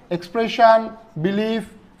আছে, এক্সপ্রেশন, বিলিফ,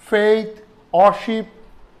 ফেইথ, অরশিপ,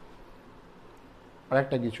 আর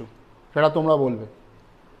একটা কিছু সেটা তোমরা বলবে।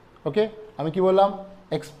 ওকে, আমি কি বললাম,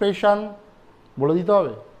 এক্সপ্রেশন বলে দিতে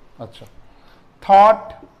হবে, আচ্ছা, thought,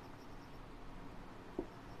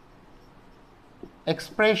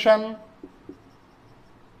 expression,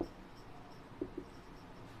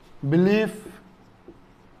 belief,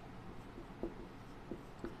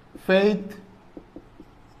 faith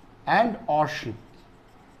and অরশিপ।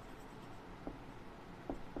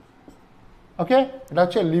 ওকে, এটা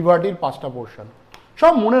হচ্ছে লিবার্টির 5টা পোর্শন,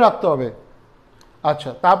 সব মনে রাখতে হবে।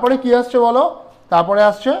 আচ্ছা, তারপরে কি আসছে বলো, তারপরে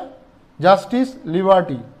আসছে জাস্টিস,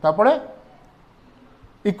 লিবার্টি, তারপরে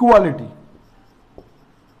ইকুয়ালিটি।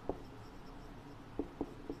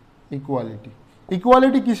 ইকুয়ালিটি,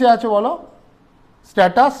 ইকুয়ালিটি কিসে আছে বলো,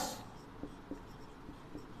 স্ট্যাটাস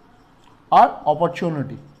আর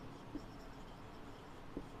অপরচুনিটি।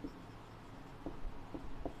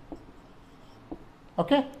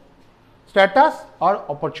 ওকে, স্ট্যাটাস আর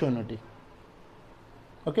অপরচুনিটি।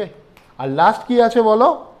 ওকে, আর লাস্ট কি আছে বলো,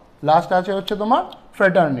 লাস্ট আছে হচ্ছে তোমার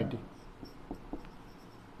ফ্রেটার্নিটি।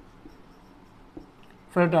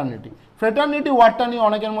 ফ্রেটার্নিটি, ফ্রেটার্নিটি ওয়ার্ডটা নিয়ে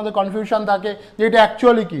অনেকের মধ্যে কনফিউশন থাকে যে এটা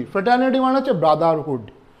অ্যাকচুয়ালি কি। ফ্রেটার্নিটি মানে হচ্ছে ব্রাদারহুড,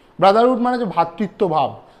 ব্রাদারহুড মানে হচ্ছে ভ্রাতৃত্ব ভাব,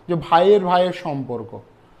 যে ভাইয়ের ভাইয়ের সম্পর্ক।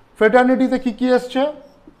 ফ্রেটার্নিটিতে কি কি এসছে,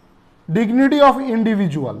 dignity of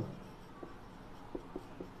individual,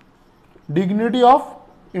 dignity of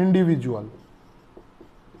individual,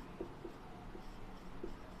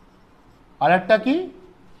 আর একটা কি,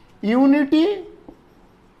 ইউনিটি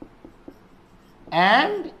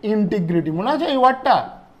অ্যান্ড ইন্টিগ্রিটি। মনে আছে এই ওয়ার্ডটা,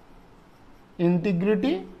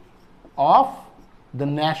 ইন্টিগ্রিটি অফ দ্য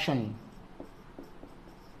নেশন।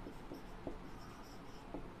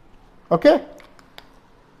 ওকে,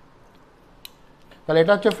 তাহলে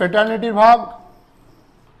এটা হচ্ছে ফ্রেটার্নিটির ভাগ,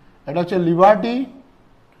 এটা হচ্ছে লিবার্টি,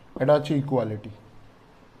 এটা হচ্ছে ইকুয়ালিটি।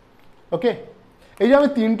 ওকে, এই যে আমি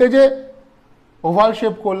 3টে যে ওভাল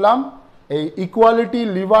শেপ করলাম, এই ইকুয়ালিটি,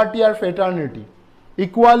 লিবার্টি আর ফ্রেটার্নিটি,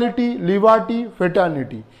 ইকুয়ালিটি, লিবার্টি,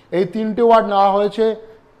 ফ্রেটার্নিটি, এই 3টে ওয়ার্ড নেওয়া হয়েছে,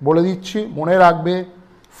 বলে দিচ্ছি মনে রাখবে,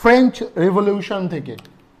 ফ্রেঞ্চ রেভলিউশন থেকে।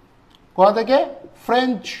 কোথা থেকে,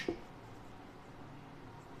 ফ্রেঞ্চ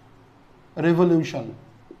রেভলিউশন।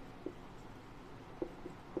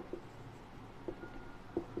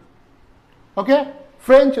 ওকে,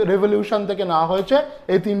 ফ্রেঞ্চ রেভলিউশন থেকে নেওয়া হয়েছে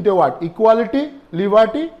এই 3টে ওয়ার্ড, ইকুয়ালিটি,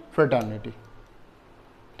 লিবার্টি, ফ্রেটার্নিটি।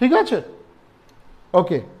 ঠিক আছে,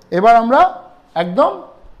 ওকে, এবার আমরা একদম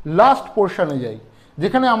লাস্ট পোর্শনে যাই,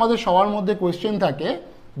 যেখানে আমাদের সবার মধ্যে কোয়েশ্চেন থাকে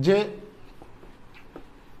যে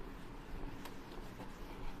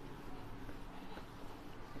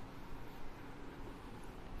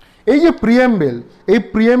এই যে প্রিএমবেল, এই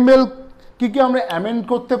প্রিএমবেল কি আমরা অ্যামেন্ড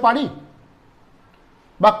করতে পারি,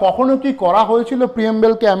 বা কখনো কি করা হয়েছিল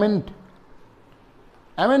প্রিএমবেলকে অ্যামেন্ড?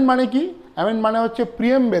 অ্যামেন্ড মানে কি? অ্যামেন্ড মানে হচ্ছে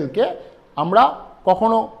প্রিএমবেলকে আমরা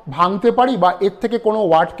কখনো ভাঙতে পারি, বা এর থেকে কোনো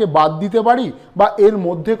ওয়ার্ডকে বাদ দিতে পারি, বা এর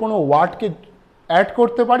মধ্যে কোনো ওয়ার্ডকে অ্যাড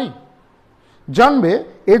করতে পারি। জানবে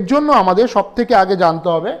এর জন্য আমাদের সব থেকে আগে জানতে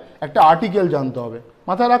হবে একটা আর্টিকেল জানতে হবে,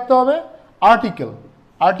 মাথায় রাখতে হবে আর্টিকেল।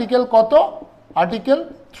 আর্টিকেল কত? আর্টিকেল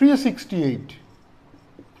 368।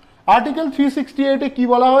 আর্টিকেল 368-এ কি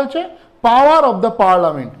বলা হয়েছে? Power of the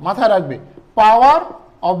parliament. মাথায় রাখবে, power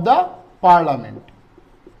of the parliament.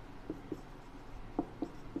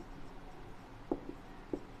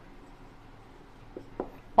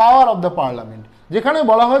 Power of the parliament, যেখানে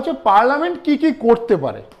বলা হয়েছে পার্লামেন্ট কি কি করতে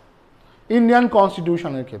পারে ইন্ডিয়ান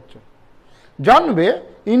কনস্টিটিউশনের ক্ষেত্রে। জানবে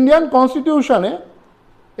ইন্ডিয়ান কনস্টিটিউশনে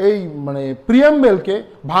এই মানে প্রিএমবেলকে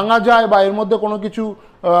ভাঙা যায়, বা এর মধ্যে কোনো কিছু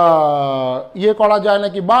ইয়ে করা যায়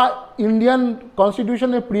নাকি, বা ইন্ডিয়ান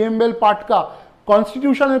কনস্টিটিউশনের প্রিএমবেল পার্টকা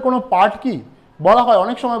কনস্টিটিউশনের কোনো পার্ট কি বলা হয়,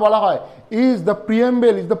 অনেক সময় বলা হয় is the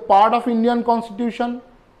preamble is the part of Indian constitution,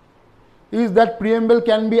 is that preamble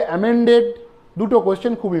can be amended. দুটো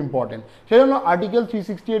কোয়েশ্চেন খুব ইম্পর্টেন্ট, সেই জন্য আর্টিকেল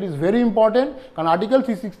 368 ইজ ভেরি ইম্পর্টেন্ট, কারণ article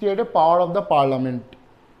 368-এ power of the parliament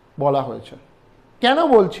বলা হয়েছে। কেন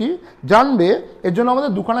বলছি জানবে, এর জন্য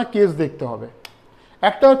আমাদের দুখানা কেস দেখতে হবে।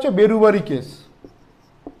 একটা হচ্ছে বেরুবারি কেস,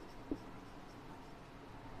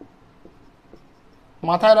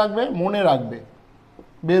 মাথায় রাখবে, মনে রাখবে,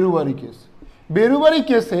 বেরুবারি কেস। বেরুবারি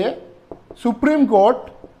কেসে সুপ্রিম কোর্ট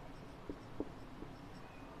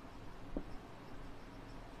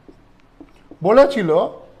বলেছিল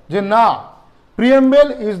যে না, preamble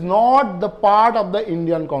is not the part of the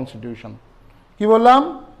Indian constitution. কি বললাম?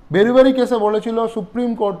 বেরুবারি কেসে বলেছিল, সুপ্রিম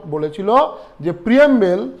কোর্ট বলেছিল যে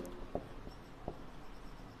preamble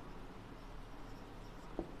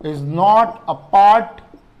is not a part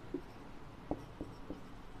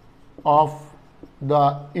of the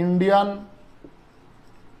Indian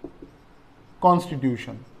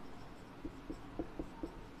constitution.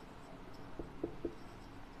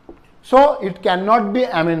 So it cannot be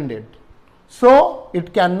amended. So it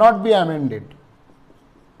cannot be amended.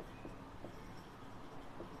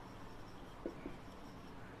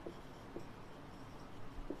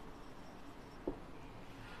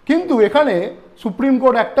 কিন্তু এখানে সুপ্রিম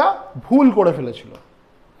কোর্ট একটা ভুল করে ফেলেছিল,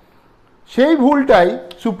 সেই ভুলটাই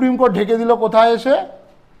সুপ্রিম কোর্ট ঢেকে দিল কোথায় এসে?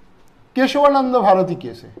 কেশবানন্দ ভারতী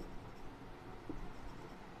কেসে।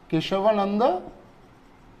 কেশবানন্দ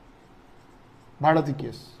ভারতী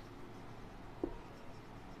কেস,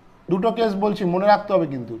 দুটো কেস বলছি, মনে রাখতে হবে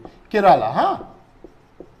কিন্তু, কেরালা। হ্যাঁ,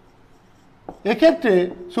 এক্ষেত্রে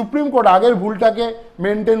সুপ্রিম কোর্ট আগের ভুলটাকে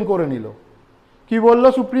মেনটেন করে নিল। কি বলল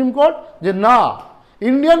সুপ্রিম কোর্ট? যে না,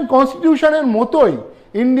 ইন্ডিয়ান কনস্টিটিউশনের মতোই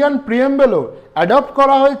ইন্ডিয়ান প্রিএমবেলও অ্যাডপ্ট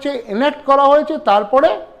করা হয়েছে, এনাক্ট করা হয়েছে, তারপরে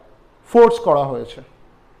ফোর্স করা হয়েছে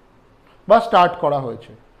বা স্টার্ট করা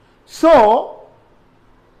হয়েছে। So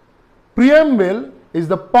preamble is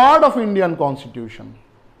the part of Indian constitution.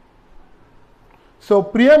 So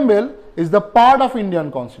preamble is the part of Indian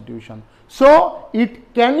constitution, so it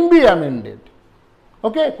can be amended.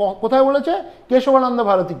 Okay, কোথায় বলেছে? কেশবানন্দ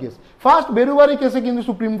ভারতী কেস। ফার্স্ট বেরুবারি কেসে কিন্তু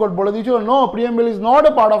সুপ্রিম কোর্ট বলে দিয়েছিল no, preamble is not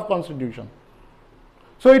a part of constitution,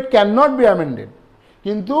 so it cannot be amended.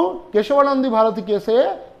 কিন্তু কেশবানন্দ ভারতী কেসে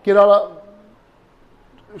Kerala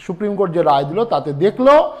supreme court যে রায় দিল তাতে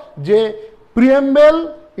দেখলো যে প্রিএমবেল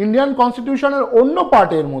ইন্ডিয়ান কনস্টিটিউশনের অন্য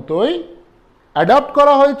পার্টের মতোই অ্যাডপ্ট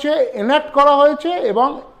করা হয়েছে, এনাক্ট করা হয়েছে এবং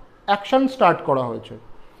অ্যাকশন স্টার্ট করা হয়েছে।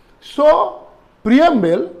 So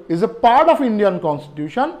preamble is a part of Indian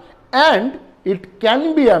constitution and it can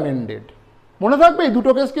be amended. মনে থাকবে, এই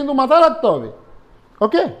দুটো কেস কিন্তু মাথায় রাখতে হবে।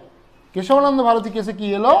 ওকে, কেশবানন্দ ভারতী কেসে কি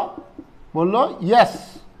এলো? বলল yes,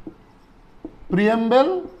 preamble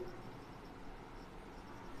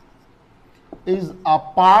is a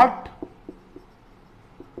part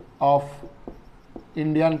of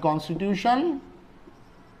Indian constitution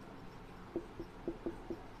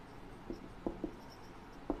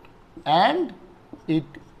and it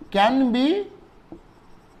can be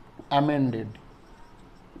amended.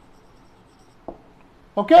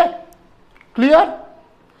 Okay, clear?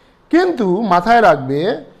 কিন্তু মাথায় রাখবে,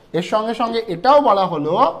 এর সঙ্গে সঙ্গে এটাও বলা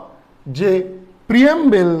হলো যে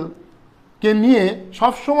প্রিএমবেল কে নিয়ে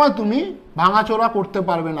সবসময় তুমি ভাঙাচোরা করতে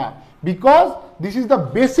পারবে না, because this is the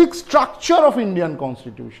basic structure of Indian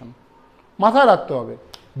constitution. মাথায় রাখতে হবে,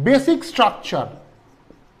 বেসিক স্ট্রাকচার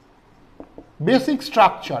বেসিক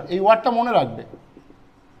স্ট্রাকচার, এই ওয়ার্ডটা মনে রাখবে,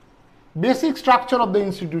 basic structure of the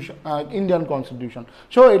institution Indian constitution.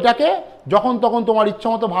 So এটাকে যখন তখন তোমার ইচ্ছা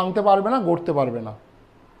মতো ভাঙতে পারবে না, গড়তে পারবে না।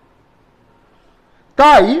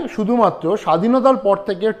 তাই শুধুমাত্র স্বাধীনতার পর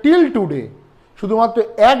থেকে টিল টুডে শুধুমাত্র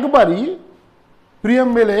একবারই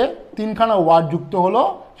প্রিএমবেলে 3খানা ওয়ার্ড যুক্ত হলো,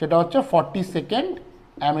 সেটা হচ্ছে 42nd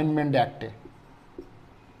amendment অ্যাক্টে,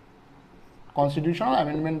 constitutional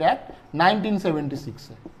amendment act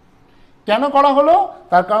 1976-এ। কেন করা হলো?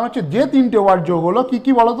 তার কারণ হচ্ছে যে 3টে ওয়ার্ড যোগ হলো, কি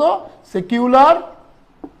কি বলতো? Secular,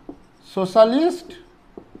 socialist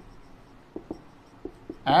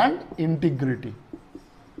and integrity.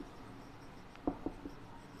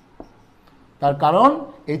 তার কারণ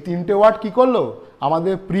এই 3টে ওয়ার্ড কি করলো?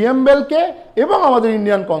 আমাদের প্রিএমবেলকে এবং আমাদের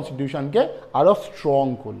ইন্ডিয়ান কনস্টিটিউশনকে আরো স্ট্রং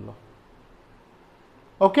করলো।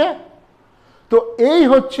 ওকে, তো এই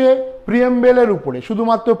হচ্ছে প্রিএমবেলের উপরে,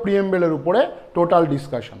 শুধুমাত্র প্রিএমবেলের উপরে টোটাল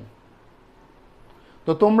ডিসকাশন।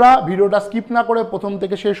 তো তোমরা ভিডিওটা স্কিপ না করে প্রথম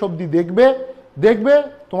থেকে শেষ অবধি দেখবে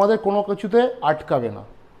তোমাদের কোনো কিছুতে আটকাবে না।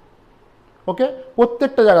 ওকে,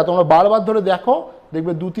 প্রত্যেকটা জায়গা তোমরা বারবার ধরে দেখো,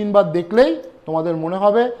 দেখবে 2-3 বার দেখলেই তোমাদের মনে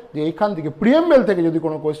হবে যে এইখান থেকে প্রিএমবেল থেকে যদি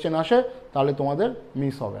কোনো কোয়েশ্চেন আসে তাহলে তোমাদের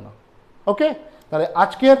মিস হবে না। ওকে, তাহলে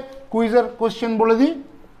আজকের কুইজের কোয়েশ্চেন বলে দিই।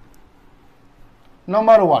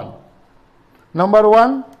 Number one,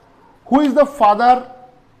 who is the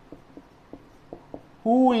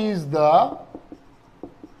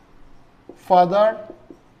father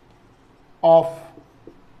of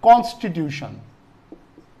constitution?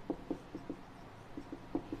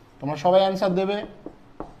 তোমরা সবাই অ্যান্সার দেবে।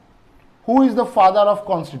 Who is the father of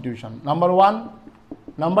constitution? Number 1।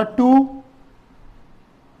 Number 2,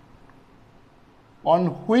 on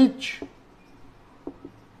which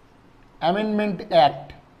amendment act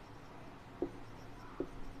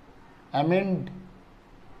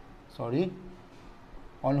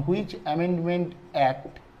on which amendment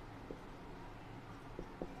act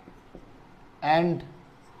and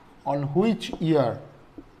on which year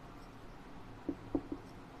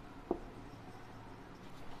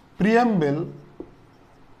preamble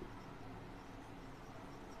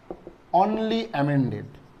only amended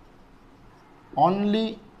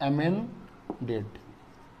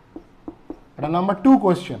এটা number 2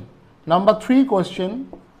 question. Number 3 question,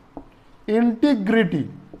 integrity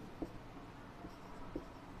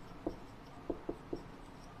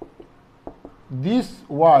this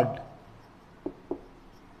word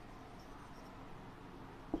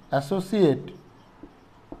associate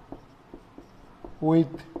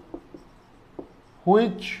with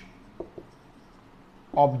which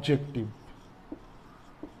objective?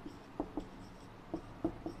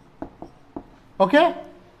 ওকে,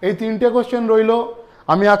 এই 3টে question রইল।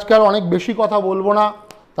 আমি আজকে আর অনেক বেশি কথা বলবো না,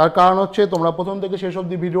 তার কারণ হচ্ছে তোমরা প্রথম থেকে শেষ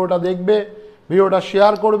অবধি ভিডিওটা দেখবে, ভিডিওটা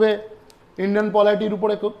শেয়ার করবে। ইন্ডিয়ান পলিটির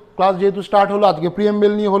উপরে ক্লাস যেহেতু স্টার্ট হলো, আজকে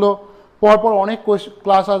প্রিএমবেল নিয়ে হলো, পরপর অনেক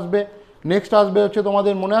ক্লাস আসবে। নেক্সট আসবে হচ্ছে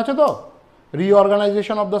তোমাদের মনে আছে তো,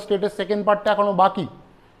 রিঅর্গানাইজেশন অফ দ্য স্টেটের সেকেন্ড পার্টটা এখনও বাকি,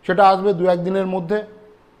 সেটা আসবে 2-1 দিনের মধ্যে।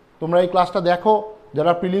 তোমরা এই ক্লাসটা দেখো।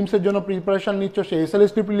 যারা প্রিলিমসের জন্য প্রিপারেশান নিচ্ছ, সে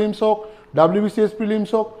SLST প্রিলিমস হোক, WBCS প্রিলিমস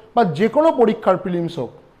হোক, বা যে কোনো পরীক্ষার প্রিলিমস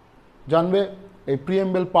হোক, জানবে এই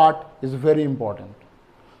preamble part is very important.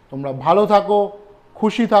 তোমরা ভালো থাকো,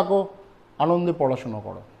 খুশি থাকো, আনন্দে পড়াশোনা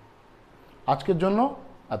করো। আজকের জন্য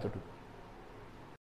এতটুকু।